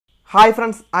Hi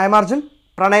friends, I M Arjun.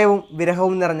 പ്രണയവും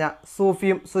വിരഹവും നിറഞ്ഞ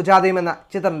സൂഫിയും സുജാതയും എന്ന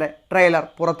ചിത്രത്തിൻ്റെ ട്രെയിലർ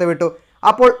പുറത്തുവിട്ടു.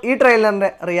 അപ്പോൾ ഈ ട്രെയിലറിൻ്റെ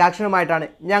റിയാക്ഷനുമായിട്ടാണ്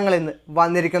ഞങ്ങൾ ഇന്ന്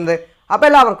വന്നിരിക്കുന്നത്. അപ്പോൾ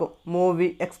എല്ലാവർക്കും മൂവി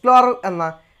എക്സ്പ്ലോറർ എന്ന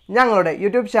ഞങ്ങളുടെ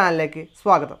യൂട്യൂബ് ചാനലിലേക്ക്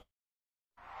സ്വാഗതം.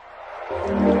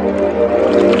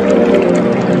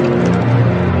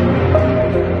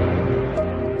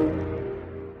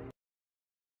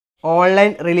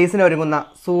 ഓൺലൈൻ റിലീസിന് ഒരുങ്ങുന്ന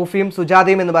സൂഫിയും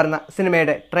സുജാതയും എന്ന് പറയുന്ന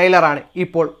സിനിമയുടെ ട്രെയിലറാണ്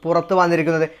ഇപ്പോൾ പുറത്തു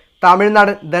വന്നിരിക്കുന്നത്.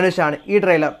 തമിഴ്നാടൻ ധനുഷാണ് ഈ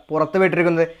ട്രെയിലർ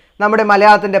പുറത്തുവിട്ടിരിക്കുന്നത്. നമ്മുടെ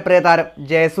മലയാളത്തിൻ്റെ പ്രിയതാരം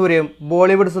ജയസൂര്യയും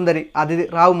ബോളിവുഡ് സുന്ദരി അതിഥി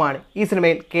റാവുമാണ് ഈ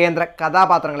സിനിമയിൽ കേന്ദ്ര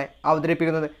കഥാപാത്രങ്ങളെ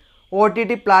അവതരിപ്പിക്കുന്നത്.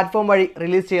 OTT പ്ലാറ്റ്ഫോം വഴി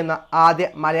റിലീസ് ചെയ്യുന്ന ആദ്യ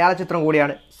മലയാള ചിത്രം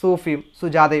കൂടിയാണ് സൂഫിയും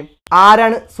സുജാതയും.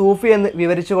 ആരാണ് സൂഫി എന്ന്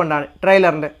വിവരിച്ചുകൊണ്ടാണ്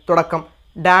ട്രെയിലറിൻ്റെ തുടക്കം.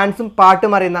 ഡാൻസും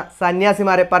പാട്ടും അറിയുന്ന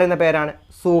സന്യാസിമാരെ പറയുന്ന പേരാണ്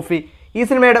സൂഫി. ഈ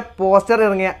സിനിമയുടെ പോസ്റ്റർ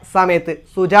ഇറങ്ങിയ സമയത്ത്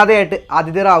സുജാതയായിട്ട്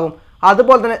അതിഥി റാവും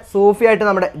അതുപോലെ തന്നെ സൂഫിയായിട്ട്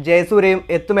നമ്മുടെ ജയസൂര്യയും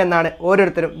എത്തുമെന്നാണ്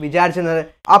ഓരോരുത്തരും വിചാരിച്ചിരുന്നത്.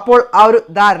 അപ്പോൾ ആ ഒരു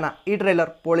ധാരണ ഈ ട്രെയിലർ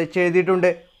പൊളിച്ചെഴുതിയിട്ടുണ്ട്.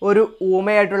 ഒരു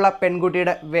ഊമയായിട്ടുള്ള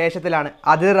പെൺകുട്ടിയുടെ വേഷത്തിലാണ്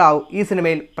അതിഥി റാവു ഈ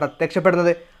സിനിമയിൽ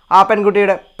പ്രത്യക്ഷപ്പെടുന്നത്. ആ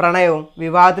പെൺകുട്ടിയുടെ പ്രണയവും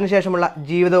വിവാഹത്തിന് ശേഷമുള്ള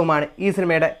ജീവിതവുമാണ് ഈ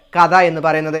സിനിമയുടെ കഥ എന്ന്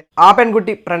പറയുന്നത്. ആ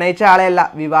പെൺകുട്ടി പ്രണയിച്ച ആളെയല്ല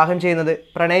വിവാഹം ചെയ്യുന്നത്.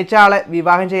 പ്രണയിച്ച ആളെ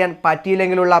വിവാഹം ചെയ്യാൻ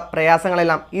പറ്റിയില്ലെങ്കിലുള്ള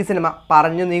പ്രയാസങ്ങളെല്ലാം ഈ സിനിമ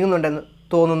പറഞ്ഞു നീങ്ങുന്നുണ്ടെന്ന്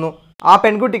തോന്നുന്നു. ആ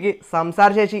പെൺകുട്ടിക്ക്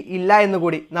സംസാരശേഷി ഇല്ല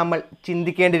എന്നുകൂടി നമ്മൾ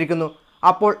ചിന്തിക്കേണ്ടിയിരിക്കുന്നു.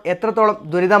 അപ്പോൾ എത്രത്തോളം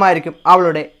ദുരിതമായിരിക്കും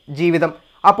അവളുടെ ജീവിതം.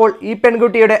 അപ്പോൾ ഈ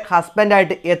പെൺകുട്ടിയുടെ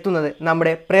ഹസ്ബൻഡായിട്ട് എത്തുന്നത്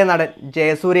നമ്മുടെ പ്രിയ നടൻ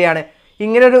ജയസൂര്യയാണ്.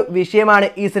 ഇങ്ങനൊരു വിഷയമാണ്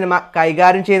ഈ സിനിമ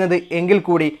കൈകാര്യം ചെയ്യുന്നത് എങ്കിൽ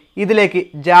കൂടി ഇതിലേക്ക്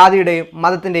ജാതിയുടെയും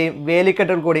മതത്തിൻ്റെയും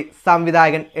വേലിക്കെട്ടുകൾ കൂടി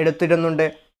സംവിധായകൻ എടുത്തിടുന്നുണ്ട്.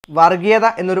 വർഗീയത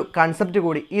എന്നൊരു കൺസെപ്റ്റ്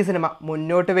കൂടി ഈ സിനിമ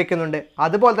മുന്നോട്ട് വെക്കുന്നുണ്ട്.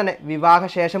 അതുപോലെ തന്നെ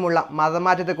വിവാഹശേഷമുള്ള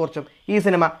മതമാറ്റത്തെക്കുറിച്ചും ഈ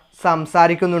സിനിമ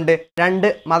സംസാരിക്കുന്നുണ്ട്. രണ്ട്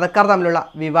മതക്കാർ തമ്മിലുള്ള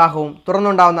വിവാഹവും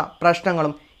തുറന്നുണ്ടാവുന്ന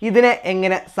പ്രശ്നങ്ങളും ഇതിനെ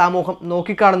എങ്ങനെ സമൂഹം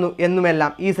നോക്കിക്കാണുന്നു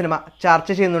എന്നുമെല്ലാം ഈ സിനിമ ചർച്ച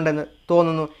ചെയ്യുന്നുണ്ടെന്ന്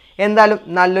തോന്നുന്നു. എന്തായാലും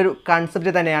നല്ലൊരു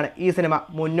കൺസെപ്റ്റ് തന്നെയാണ് ഈ സിനിമ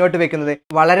മുന്നോട്ട് വെക്കുന്നത്.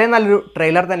 വളരെ നല്ലൊരു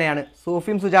ട്രെയിലർ തന്നെയാണ്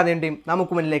സൂഫിയും സുജാതയും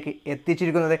നമുക്ക് മുന്നിലേക്ക്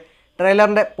എത്തിച്ചിരിക്കുന്നത്.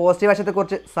 ട്രെയിലറിൻ്റെ പോസിറ്റീവ്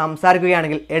വശത്തെക്കുറിച്ച്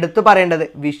സംസാരിക്കുകയാണെങ്കിൽ എടുത്തു പറയേണ്ടത്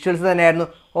വിഷ്വൽസ് തന്നെയായിരുന്നു.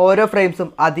 ഓരോ ഫ്രെയിംസും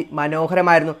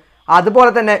അതിമനോഹരമായിരുന്നു.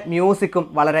 അതുപോലെ തന്നെ മ്യൂസിക്കും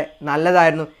വളരെ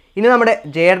നല്ലതായിരുന്നു. ഇനി നമ്മുടെ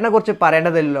ജയേട്ടനെ കുറിച്ച്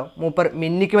പറയേണ്ടതില്ലല്ലോ. മൂപ്പർ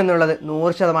മിന്നിക്കുമെന്നുള്ളത്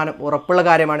 100% ഉറപ്പുള്ള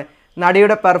കാര്യമാണ്.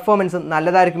 നടിയുടെ പെർഫോമൻസും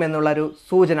നല്ലതായിരിക്കുമെന്നുള്ളൊരു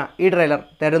സൂചന ഈ ട്രെയിലർ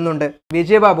തരുന്നുണ്ട്.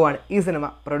 വിജയബാബുവാണ് ഈ സിനിമ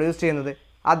പ്രൊഡ്യൂസ് ചെയ്യുന്നത്.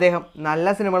 അദ്ദേഹം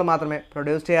നല്ല സിനിമകൾ മാത്രമേ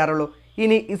പ്രൊഡ്യൂസ് ചെയ്യാറുള്ളൂ.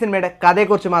 ഇനി ഈ സിനിമയുടെ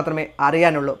കഥയെക്കുറിച്ച് മാത്രമേ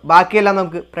അറിയാനുള്ളൂ. ബാക്കിയെല്ലാം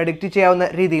നമുക്ക് പ്രഡിക്റ്റ് ചെയ്യാവുന്ന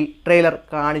രീതിയിൽ ട്രെയിലർ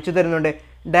കാണിച്ചു തരുന്നുണ്ട്.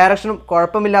 ഡയറക്ഷനും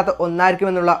കുഴപ്പമില്ലാത്ത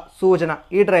ഒന്നായിരിക്കുമെന്നുള്ള സൂചന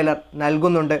ഈ ട്രെയിലർ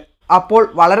നൽകുന്നുണ്ട്. അപ്പോൾ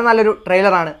വളരെ നല്ലൊരു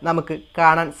ട്രെയിലറാണ് നമുക്ക്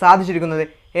കാണാൻ സാധിച്ചിരിക്കുന്നത്.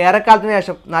 ഏറെക്കാലത്തിന്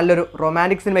ശേഷം നല്ലൊരു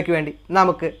റൊമാൻറ്റിക് സിനിമയ്ക്ക് വേണ്ടി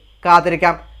നമുക്ക്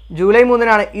കാത്തിരിക്കാം. ജൂലൈ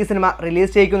 3-നാണ് ഈ സിനിമ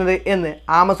റിലീസ് ചെയ്യിക്കുന്നത് എന്ന്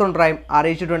ആമസോൺ പ്രൈം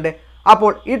അറിയിച്ചിട്ടുണ്ട്.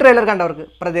 അപ്പോൾ ഈ ട്രെയിലർ കണ്ടവർക്ക്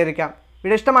പ്രതികരിക്കാം.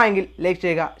 വീഡിയോ ഇഷ്ടമായെങ്കിൽ ലൈക്ക്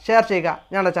ചെയ്യുക, ഷെയർ ചെയ്യുക,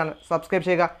 ഞങ്ങളുടെ ചാനൽ സബ്സ്ക്രൈബ്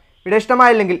ചെയ്യുക. വീഡിയോ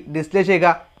ഇഷ്ടമായില്ലെങ്കിൽ ഡിസ്ലൈക്ക് ചെയ്യുക.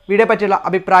 വീഡിയോ പറ്റിയുള്ള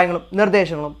അഭിപ്രായങ്ങളും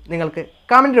നിർദ്ദേശങ്ങളും നിങ്ങൾക്ക്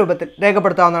കമൻറ്റ് രൂപത്തിൽ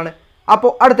രേഖപ്പെടുത്താവുന്നതാണ്.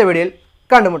 അപ്പോൾ അടുത്ത വീഡിയോയിൽ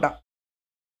കണ്ടുമുട്ടാം.